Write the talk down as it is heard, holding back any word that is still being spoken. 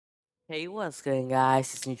Hey, what's going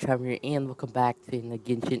guys? It's me Trevor here and welcome back to the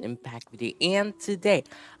Genshin Impact video. And today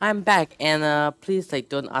I'm back and please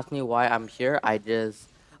don't ask me why I'm here. I just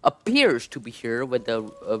appears to be here when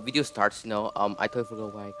the video starts, I totally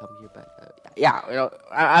forgot why I come here, but yeah,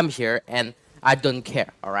 I'm here and I don't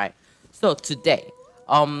care, all right? So today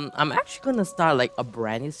I'm actually going to start like a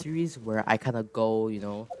brand new series where I kind of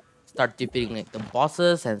go, start defeating like the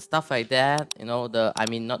bosses and stuff like that. I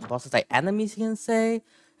mean not bosses, like enemies you can say.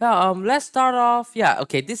 Yeah, let's start off. Yeah,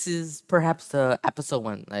 okay, this is perhaps the episode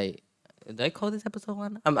one. Like, do I call this episode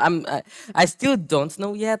one? I still don't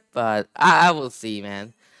know yet, but I will see,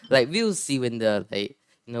 man. Like, we'll see when the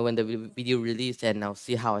when the video release, and I'll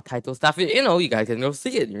see how I title stuff. You guys can go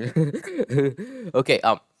see it. Okay,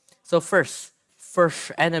 so first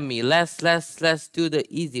enemy. Let's do the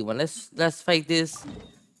easy one. Let's fight this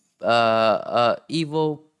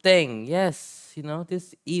evil thing. Yes,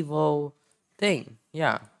 this evil thing.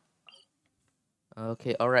 Yeah.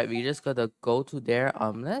 Okay, alright, we just gotta go to there.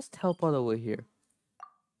 Let's teleport over here.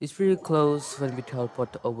 It's really close when we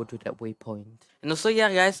teleport over to that waypoint. And also,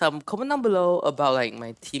 yeah, guys, comment down below about like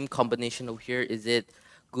my team combination over here. Is it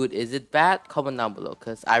good? Is it bad? Comment down below,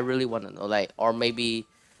 cause I really want to know. Like, or maybe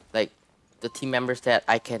like the team members that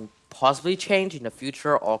I can possibly change in the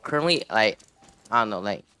future, or currently, like, I don't know,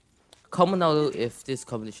 like, comment down below if this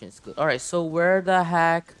combination is good. Alright, so where the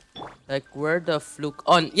heck? Like, where the fluke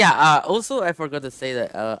on? Yeah, also I forgot to say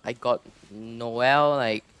that I got Noelle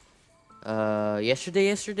like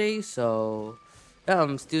yesterday, so yeah,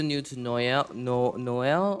 I'm still new to Noelle.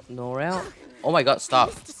 Oh my god,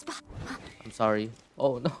 stop. I'm sorry.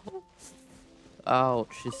 Oh no.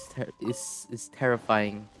 Ouch, it's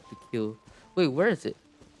terrifying to kill. Wait, where is it?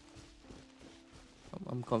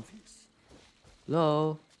 I'm confused.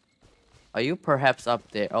 Hello? Are you perhaps up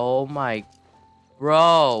there? Oh my,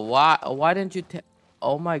 bro, why didn't you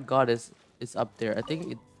oh my god, it's up there. I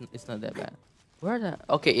think it's not that bad. Where the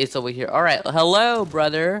okay, it's over here. All right, hello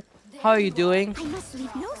brother, how are you doing? I must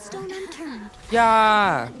leave no stone unturned.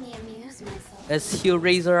 Yeah, let's heal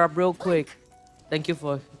Razor up real quick. Thank you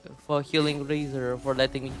for healing Razor, for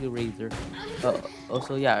letting me heal Razor.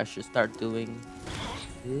 Also, yeah, I should start doing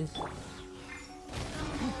this.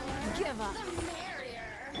 Give up.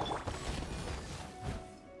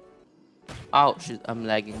 Ouch, I'm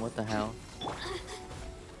lagging. What the hell?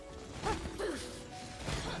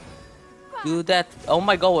 Do that. Oh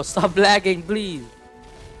my god, stop lagging, please.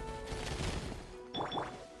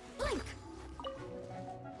 Blink.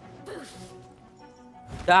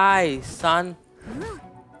 Die, son.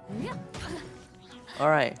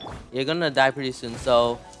 Alright, you're gonna die pretty soon,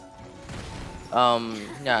 so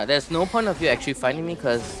yeah, there's no point of you actually fighting me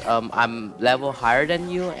because I'm level higher than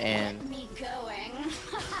you, and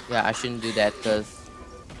yeah, I shouldn't do that because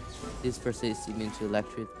this person is immune to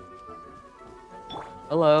electric.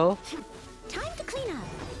 Hello? Time to clean up.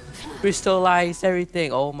 Crystallize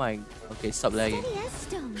everything. Oh my, okay, stop lagging. Steady as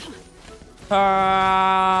stone.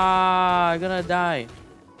 Ah, I'm gonna die.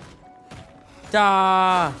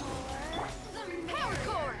 Die.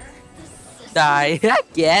 Die.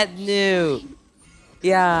 Get new.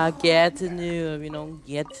 Yeah, get new.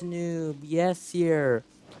 Get new. Yes, here.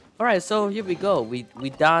 All right, so here we go. We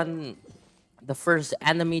done the first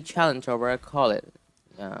enemy challenge, or what I call it.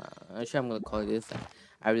 Actually, I'm gonna call it this.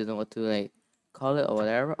 I really don't know what to like call it or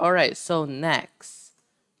whatever. All right, so next,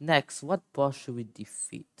 what boss should we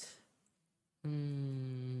defeat?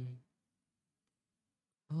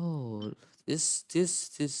 Oh, this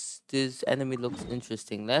enemy looks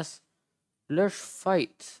interesting. Let's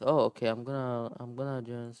fight. Oh, okay. I'm gonna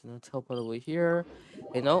just teleport over here.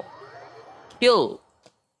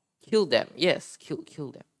 Kill them. Yes,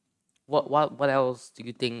 kill them. What else do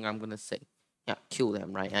you think I'm gonna say? Yeah, kill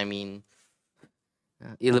them, right? I mean,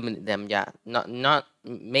 eliminate them. Yeah, not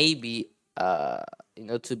maybe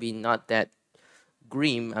to be not that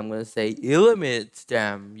grim. I'm gonna say eliminate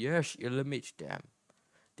them. Yes, eliminate them.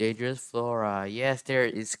 Dangerous flora. Yes, there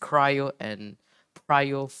is cryo and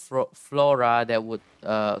flora that would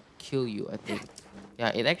kill you, I think.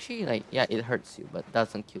 Yeah, it actually it hurts you but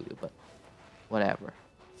doesn't kill you, but whatever.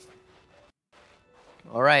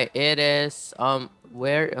 All right, it is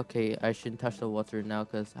where, okay, I shouldn't touch the water now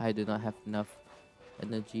because I do not have enough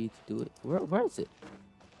energy to do it. Where is it?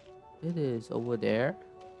 It is over there,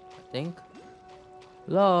 I think.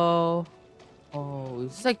 Hello. Oh,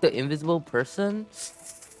 is this like the invisible person?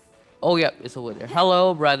 Oh yeah, it's over there.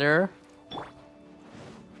 Hello, brother.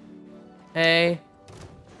 Hey,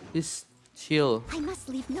 just chill. I must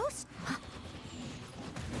leave no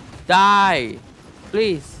Die,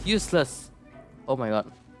 please. Useless. Oh my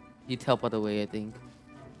god, he teleported away, I think.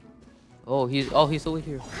 Oh, he's over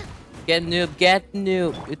here. Get noob, get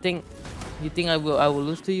noob. You think I will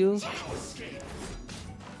lose to you?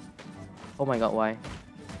 Oh my god, why?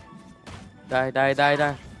 Die, die, die,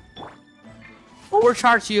 die.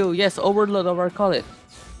 Overcharge you. Yes, overload, overcall it.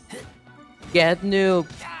 Get noob.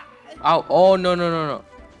 Oh, oh no, no, no, no.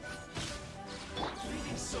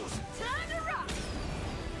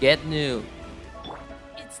 Get noob.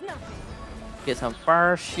 It's nothing. Get some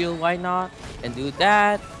fire shield, why not? And do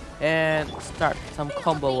that. And start some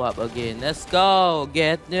combo up again. Let's go.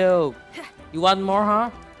 Get noob. You want more, huh?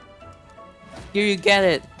 Here you get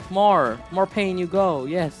it. More. More pain you go.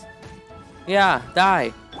 Yes. Yeah,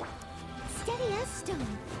 die. Steady as stone.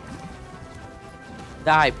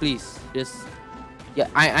 Die, please. Just yeah,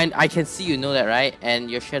 I can see you know that, right?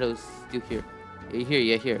 And your shadow's still here. You're here,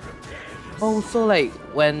 you're here. Oh, so like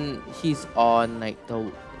when he's on like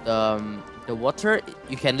the water,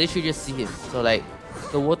 you can literally just see him. So like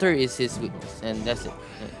the water is his weakness, and that's it.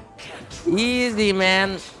 Yeah. Easy,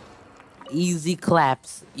 man. Easy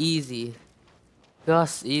claps. Easy.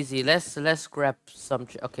 Just easy. Let's grab some.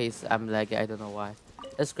 Okay, so I'm lagging. I don't know why.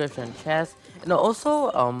 Let's grab some chest. And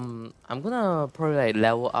also, I'm gonna probably like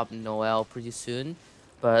level up Noelle pretty soon,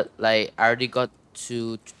 but like I already got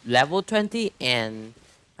to level 20, and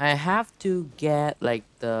I have to get like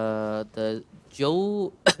the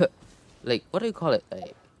Joe, like what do you call it?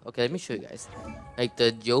 Like okay, let me show you guys. Like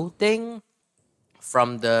the Joe thing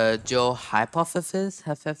from the Joe hypothesis.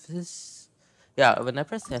 Yeah, when I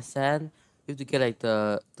press SN, you have to get like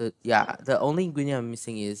the only ingredient I'm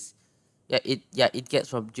missing is it gets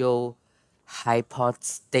from Joe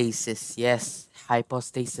hypostasis. Yes,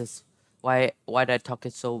 hypostasis. Why did I talk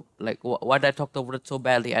it so like why did I talk over it so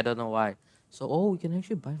badly? I don't know why. So oh, we can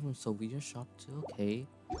actually buy from Soviet shop too. Okay,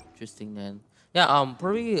 interesting then. Yeah,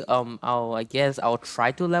 probably I guess I'll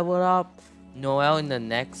try to level up Noelle in the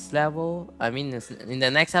next level. I mean, in the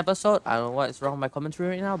next episode. I don't know what's wrong with my commentary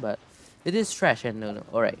right now, but it is trash and no.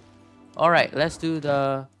 All right. Let's do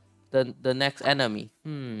the next enemy.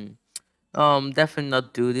 Definitely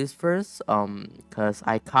not do this first. Cause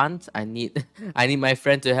I can't. I need I need my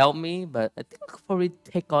friend to help me. But I think I'll probably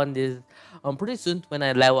take on this pretty soon when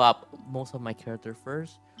I level up most of my character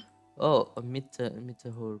first. Oh, a Mita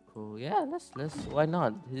Horko. Yeah, let's why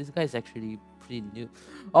not? This guy is actually pretty new.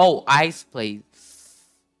 Oh, ice plate.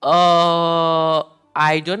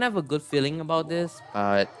 I don't have a good feeling about this,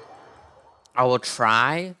 but I will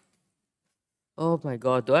try. Oh my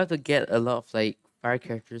god, do I have to get a lot of like fire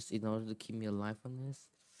characters in order to keep me alive on this?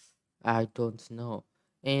 I don't know.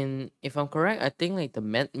 And if I'm correct, I think like the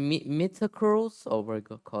Metacurls, or what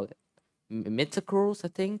do you call it? Metacurls, I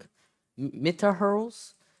think.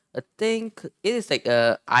 Metahurls. I think it is like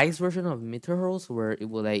a ice version of Metahurls where it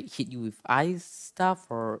will like hit you with ice stuff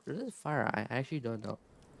or is it fire? I actually don't know.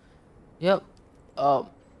 Yep. Um,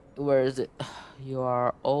 where is it? You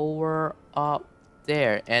are over up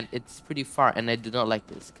there, and it's pretty far, and I do not like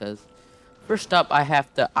this because first up I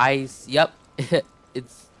have the ice. Yep,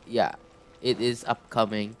 it's yeah, it is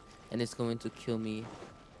upcoming, and it's going to kill me.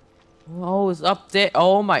 Oh, it's up there.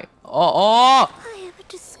 Oh my. Oh, oh. I am a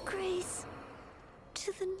disgrace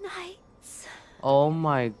to the knights. Oh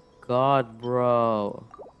my god, bro.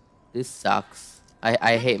 This sucks.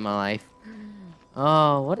 I hate my life.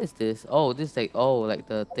 Oh, what is this? Oh, this like like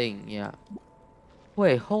the thing, yeah.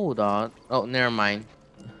 Wait, hold on. Oh, never mind.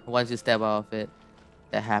 Once you step out of it,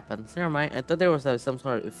 that happens. Never mind. I thought there was some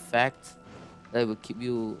sort of effect that would keep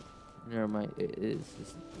you. Never mind. It is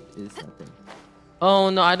nothing. Oh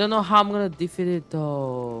no, I don't know how I'm gonna defeat it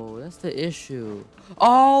though. That's the issue.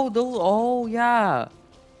 Oh, those. Oh yeah,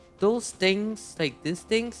 those things like these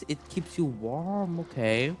things. It keeps you warm.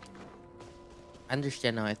 Okay, I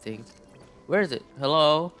understand now. I think. Where is it?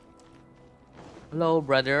 Hello, hello,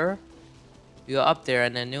 brother. You're up there,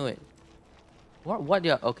 and I knew it. What? What?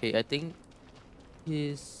 Yeah. Okay, I think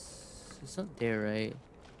he's not there, right?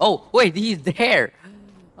 Oh wait, he's there.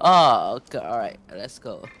 Oh, okay. All right. Let's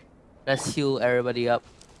go. Let's heal everybody up.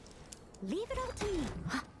 Leave it all to me.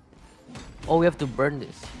 Oh, we have to burn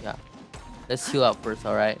this. Yeah. Let's heal up first,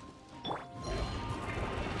 alright?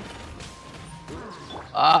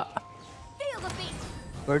 Ah! Feel the beat.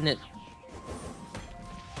 Burn it.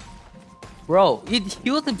 Bro, it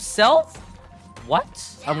healed himself?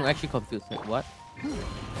 What? I'm actually confused. Like, what?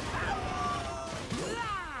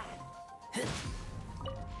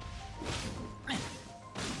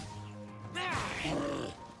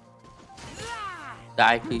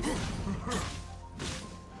 Die, please.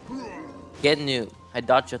 Get new. I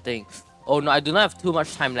dodged your thing. Oh no, I do not have too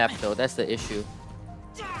much time left though. That's the issue.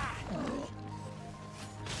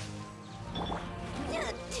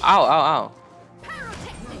 Ow, ow, ow.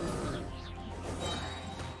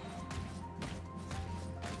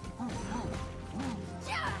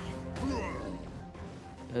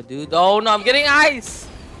 Dude. Oh no, I'm getting ice.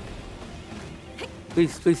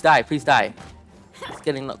 Please, please die. Please die. It's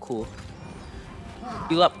getting not cool.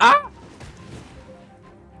 Heal up. Ah!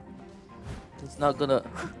 It's not gonna.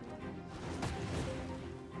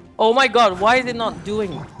 Oh my god, why is it not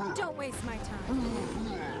doing? Don't waste my time.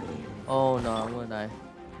 Oh no, I'm gonna die.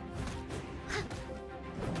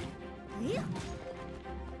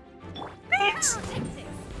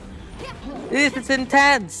 This is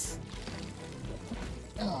intense.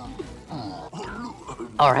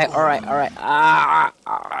 All right, all right, all right.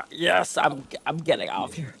 Yes, I'm getting out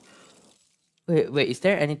of here. Wait, wait. Is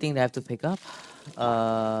there anything that I have to pick up?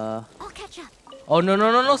 I'll catch up. Oh no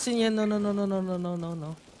no no no, Sinyan, no no no no no no no no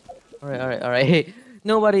no. All right, all right, all right. Hey,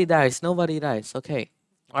 nobody dies. Nobody dies. Okay.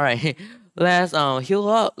 All right. Let's heal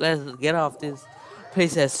up. Let's get off this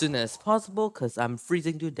place as soon as possible, cause I'm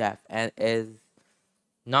freezing to death and it's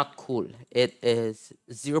not cool. It is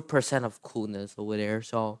 0% of coolness over there.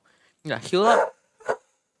 So yeah, heal up.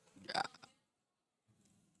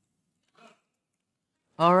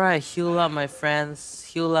 All right, heal up, my friends.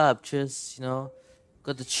 Heal up. Just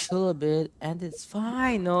got to chill a bit, and it's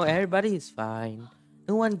fine. No, everybody is fine.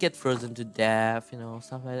 No one get frozen to death.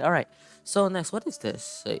 Stuff like that. All right. So next, what is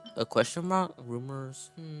this? A question mark?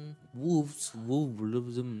 Rumors? Wolves.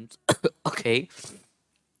 Wolves. Okay.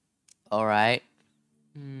 All right.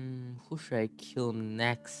 Who should I kill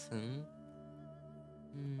next? I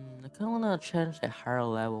kind of wanna change the higher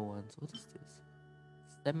level ones. What is this?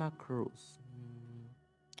 Stemma Cruise.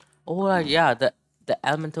 Oh yeah, the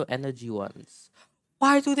elemental energy ones.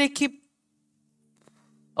 Why do they keep?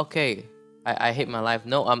 Okay, I hate my life.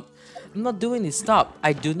 No, I'm not doing this. Stop!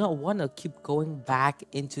 I do not want to keep going back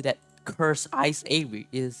into that cursed ice area.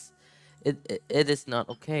 It is not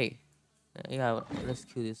okay. Yeah, let's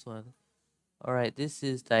kill this one. All right, this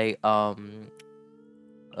is like like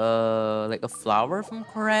a flower, if I'm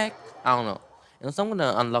correct. I don't know. So I'm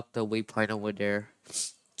gonna unlock the waypoint over there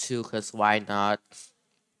too, cause why not?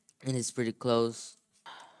 And it's pretty close.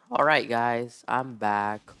 All right, guys, I'm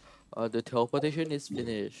back. The teleportation is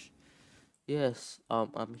finished. Yes,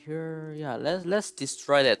 I'm here. Yeah, let's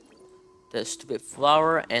destroy that stupid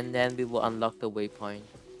flower, and then we will unlock the waypoint.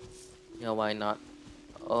 Yeah, why not?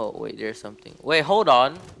 Oh wait, there's something. Wait, hold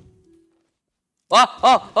on.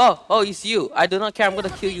 Oh, it's you. I do not care. I'm gonna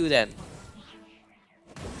kill you then.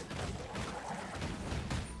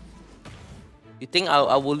 You think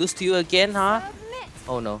I will lose to you again, huh?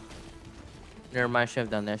 Oh no. Never mind, should have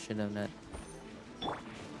done that. Should have done that.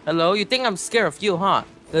 Hello, you think I'm scared of you, huh?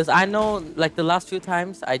 Because I know, like the last few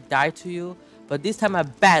times, I died to you, but this time I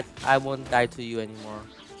bet I won't die to you anymore.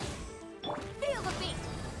 Feel the beat.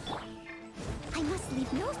 I must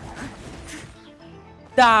leave no.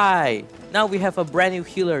 Die! Now we have a brand new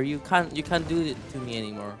healer. You can't do it to me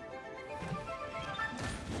anymore.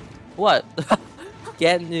 What?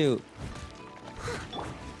 Get new.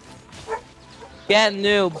 Get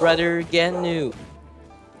new, brother. Get new.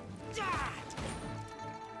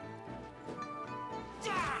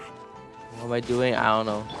 What am I doing? I don't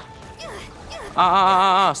know.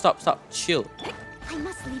 Stop. Chill. I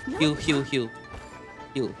must leave no.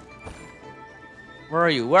 Heal. Where are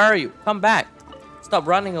you? Come back. Stop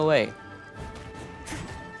running away.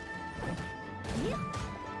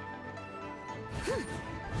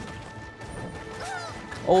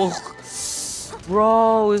 Oh,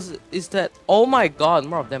 bro, is that? Oh my God,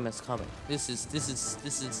 more of them is coming. This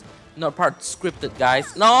is not part scripted,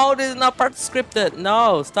 guys. No, this is not part scripted.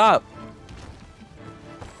 No, stop.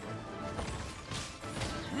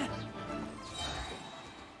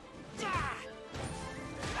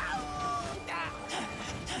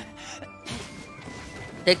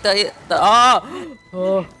 Take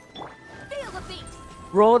oh. Feel the beat.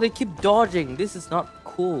 Bro, they keep dodging. This is not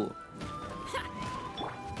cool.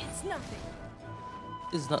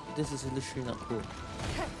 It's nothing. This is literally not cool.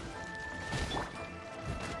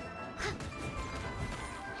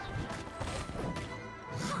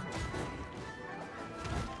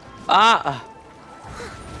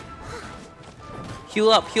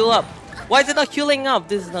 Heal up. Why is it not healing up?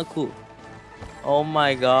 This is not cool. Oh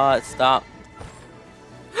my God, stop.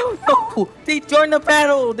 No, they joined the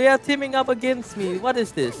battle. They are teaming up against me. What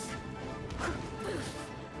is this?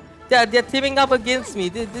 They're teaming up against me.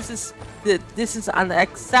 This is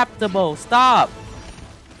unacceptable. Stop.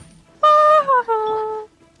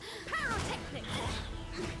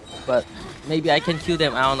 But maybe I can kill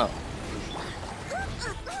them. I don't know.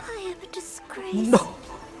 I am a disgrace. No.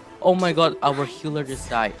 Oh my God, our healer just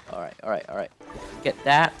died. All right. Get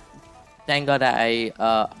that. Thank God that I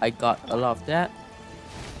got a lot of that.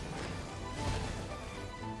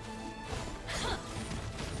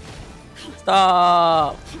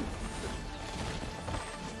 Stop!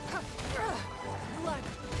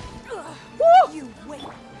 You wait.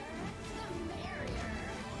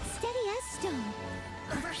 Steady as stone.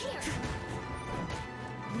 Over here.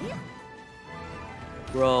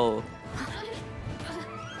 Bro.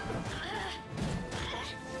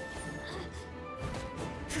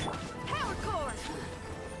 Power core.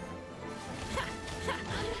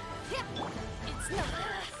 It's no.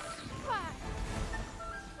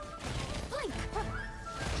 Blink.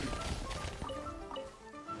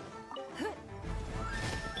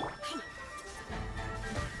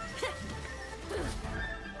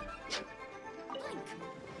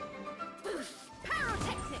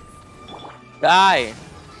 Die!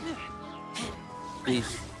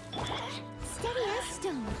 Please. Steady as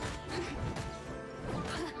stone.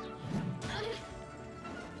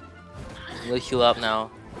 I'm gonna heal up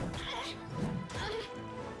now.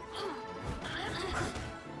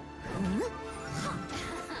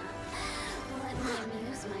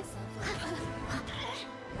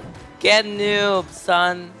 Get noob,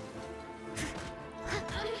 son.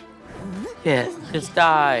 Yes, just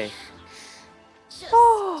die.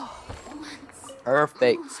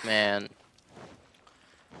 Perfect, man.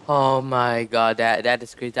 Oh my god, that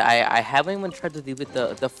is crazy. I haven't even tried to deal with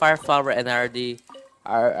the fire flower, and I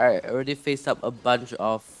already faced up a bunch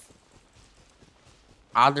of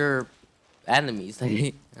other enemies.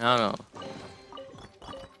 Like, I don't know.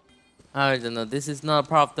 I don't know. This is not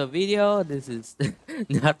part of the video. This is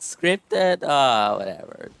not scripted.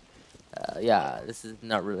 Whatever. Yeah, this is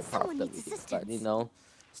not really part of the video. But you know,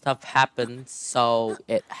 stuff happens, so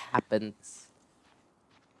it happens.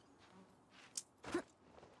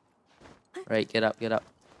 Right, get up, get up.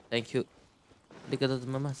 Thank you.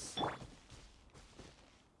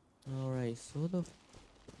 Alright, so the...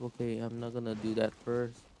 Okay, I'm not gonna do that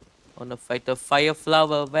first. I wanna fight the fire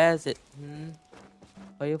flower. Where is it?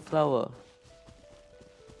 Fire flower.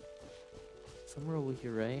 Somewhere over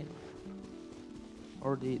here, right?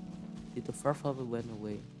 Or did the fire flower went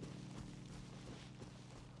away?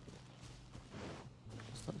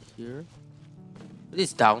 It's not here. It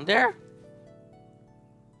is down there?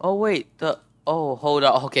 Oh wait, oh, hold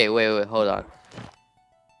on. Okay, wait, hold on.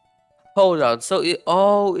 Hold on. So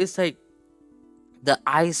it's like the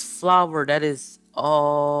ice flower that is...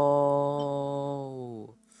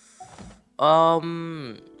 Oh. I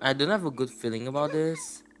don't have a good feeling about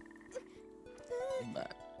this.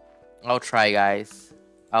 But I'll try, guys.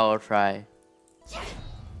 I'll try.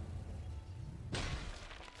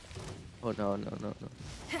 Oh no.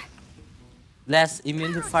 Less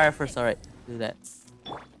immune to fire first. Alright, do that.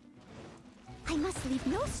 I must leave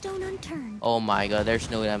no stone unturned. Oh my god, there's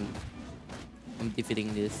no way I'm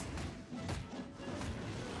defeating this.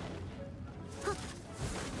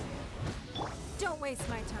 Don't waste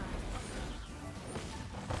my time.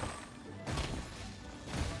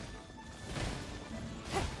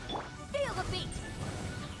 Feel the beat.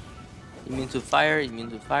 Immune to fire,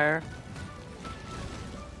 immune to fire.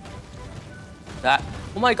 That...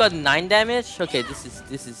 Oh my god, 9 damage? Okay, this is...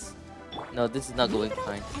 No, this is not going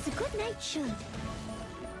fine. As a good knight should.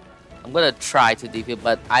 I'm gonna try to defeat,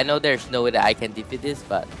 but I know there's no way that I can defeat this,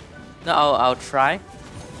 but... No, I'll try.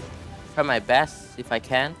 Try my best, if I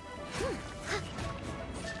can.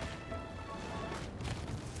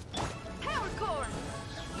 Power core.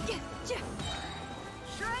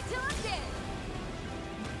 Shred till I'm dead.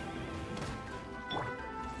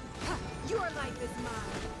 Your life is mine.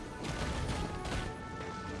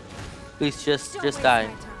 Please just die.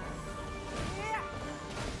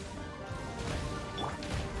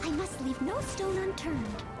 I must leave no stone unturned.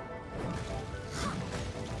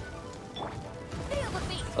 Feel the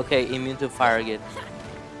beat. Okay, immune to fire again.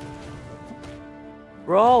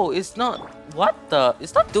 Bro, it's not... What the...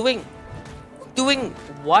 It's not doing... Doing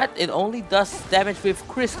what? It only does damage with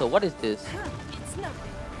crystal. What is this? It's nothing.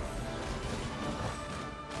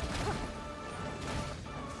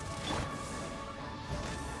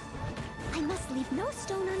 I must leave no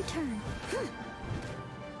stone unturned.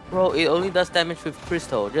 Bro, it only does damage with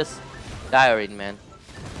crystal. Just die already, man.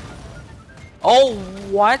 Oh,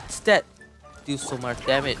 what? That do so much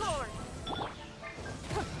damage.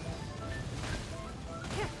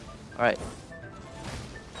 Alright.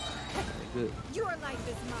 Good. Your life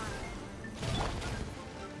is mine.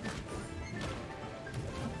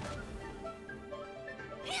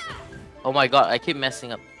 Oh my god, I keep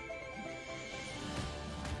messing up.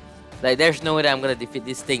 Like, there's no way that I'm gonna defeat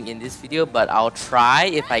this thing in this video, but I'll try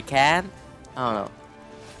if I can. I don't know.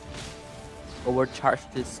 Overcharge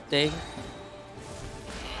this thing.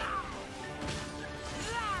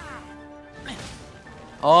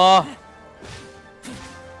 Oh!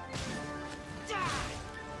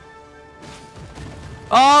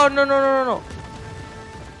 Oh no no no no no!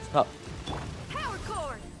 Stop. Power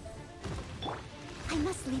cord. I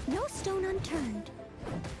must leave no stone unturned.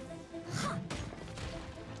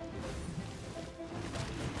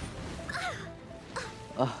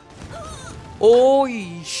 Oh,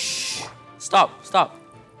 shh! Stop! Stop!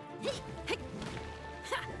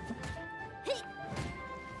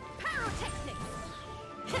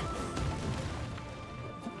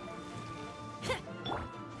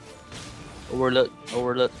 Overlook!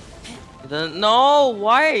 Overlook! No!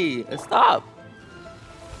 Why? Stop!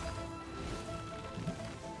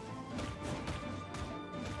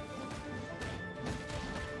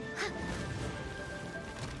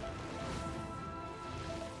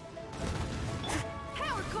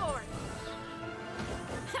 Power cord.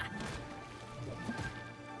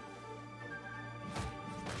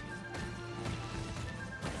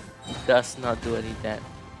 Does not do any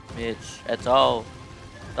damage at all.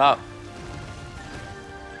 Stop.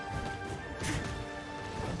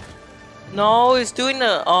 No, it's doing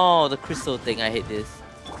the crystal thing. I hate this.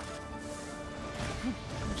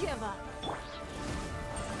 Give up.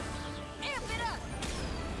 Amp it up.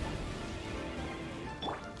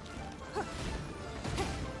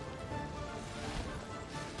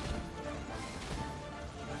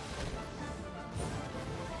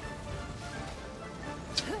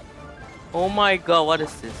 Oh my god, what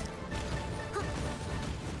is this?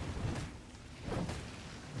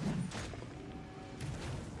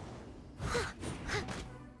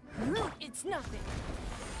 It's nothing.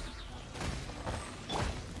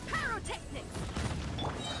 Pyrotechnics.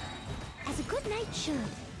 As a good knight should.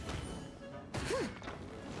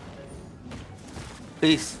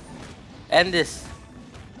 Please. End this.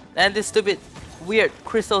 End this stupid, weird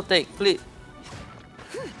crystal thing, please.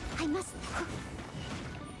 I must.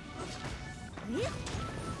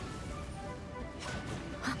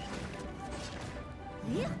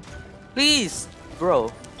 Please,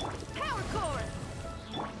 bro. Power cord.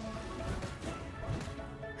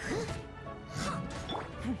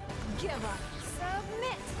 Give up.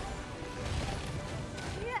 Submit.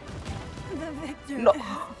 The victor. No.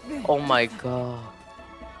 Oh my god.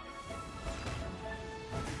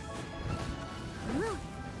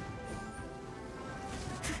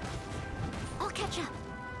 I'll catch up.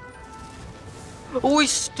 Oh,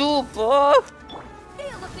 stupid. Feel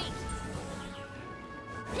the beat.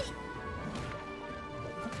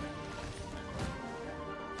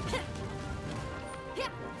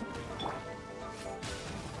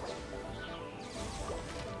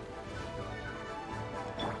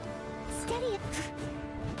 Steady it.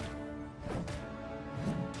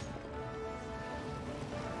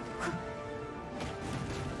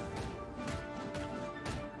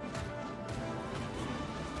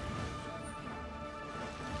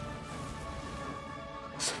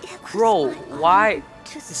 Bro, why?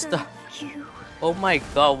 To Stop. serve you. Oh my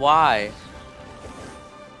god, why?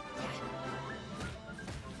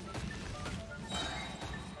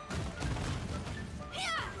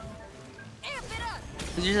 Amp it up.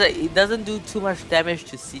 It's just like, it doesn't do too much damage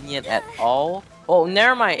to Xinian at all. Oh,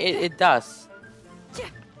 never mind, it does.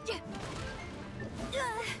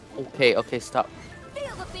 Okay, okay, stop.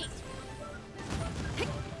 Feel the beat.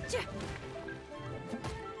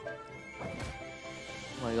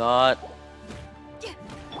 Oh my god.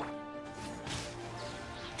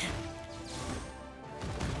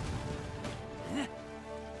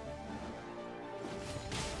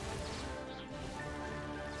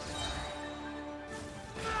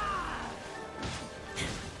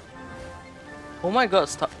 Oh my god,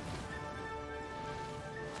 stop.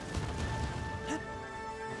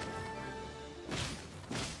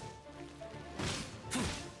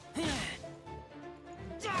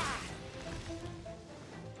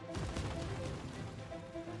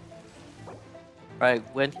 Right,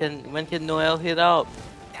 when can Noelle hit out?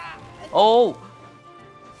 Oh!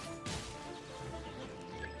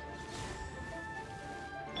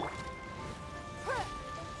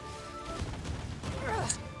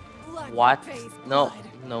 What? No,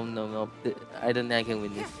 no, no, no. I don't think I can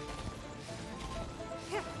win this.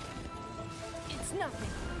 It's nothing.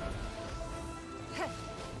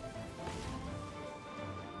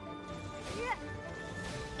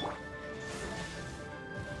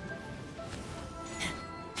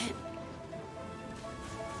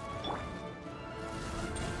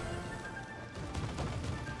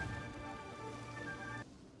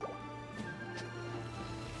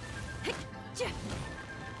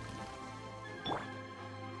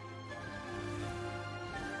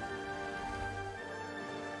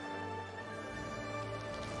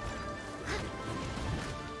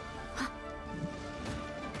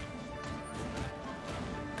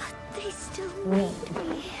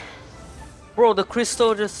 Bro, the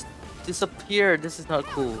crystal just disappeared. This is not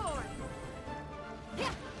cool.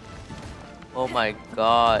 Oh my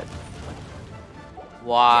god.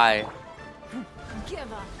 Why?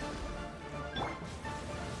 Give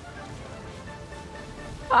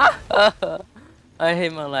up. I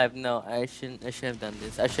hate my life. No, I shouldn't have done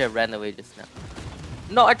this. I should have ran away just now.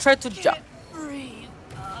 No, I tried to jump.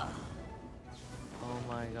 Oh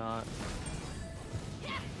my god.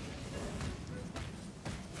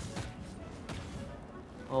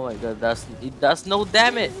 Oh my god, it does no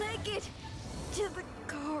damage. Make it to the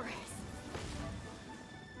chorus.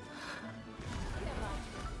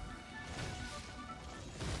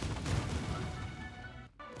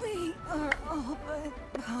 We are all but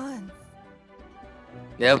pawns.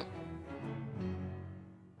 Yep.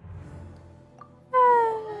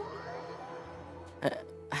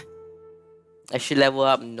 I should level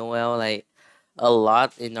up Noelle like a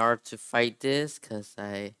lot in order to fight this, cause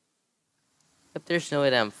if there's no way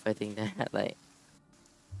that I'm fighting that, like,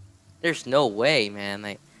 there's no way, man.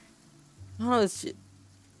 Like, I don't know,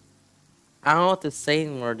 I don't know what to say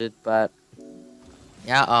anymore, dude. But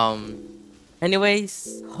yeah,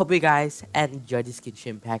 anyways, hope you guys enjoyed this Genshin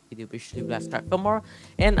Impact video. Be sure to leave a subscribe for more,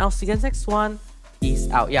 and I'll see you guys next one. Peace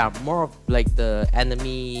out. Yeah, more of like the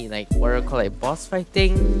enemy, like what I call like boss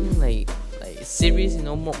fighting, like series. You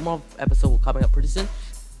know, more episode will coming up pretty soon.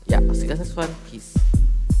 Yeah, I'll see you guys next one. Peace.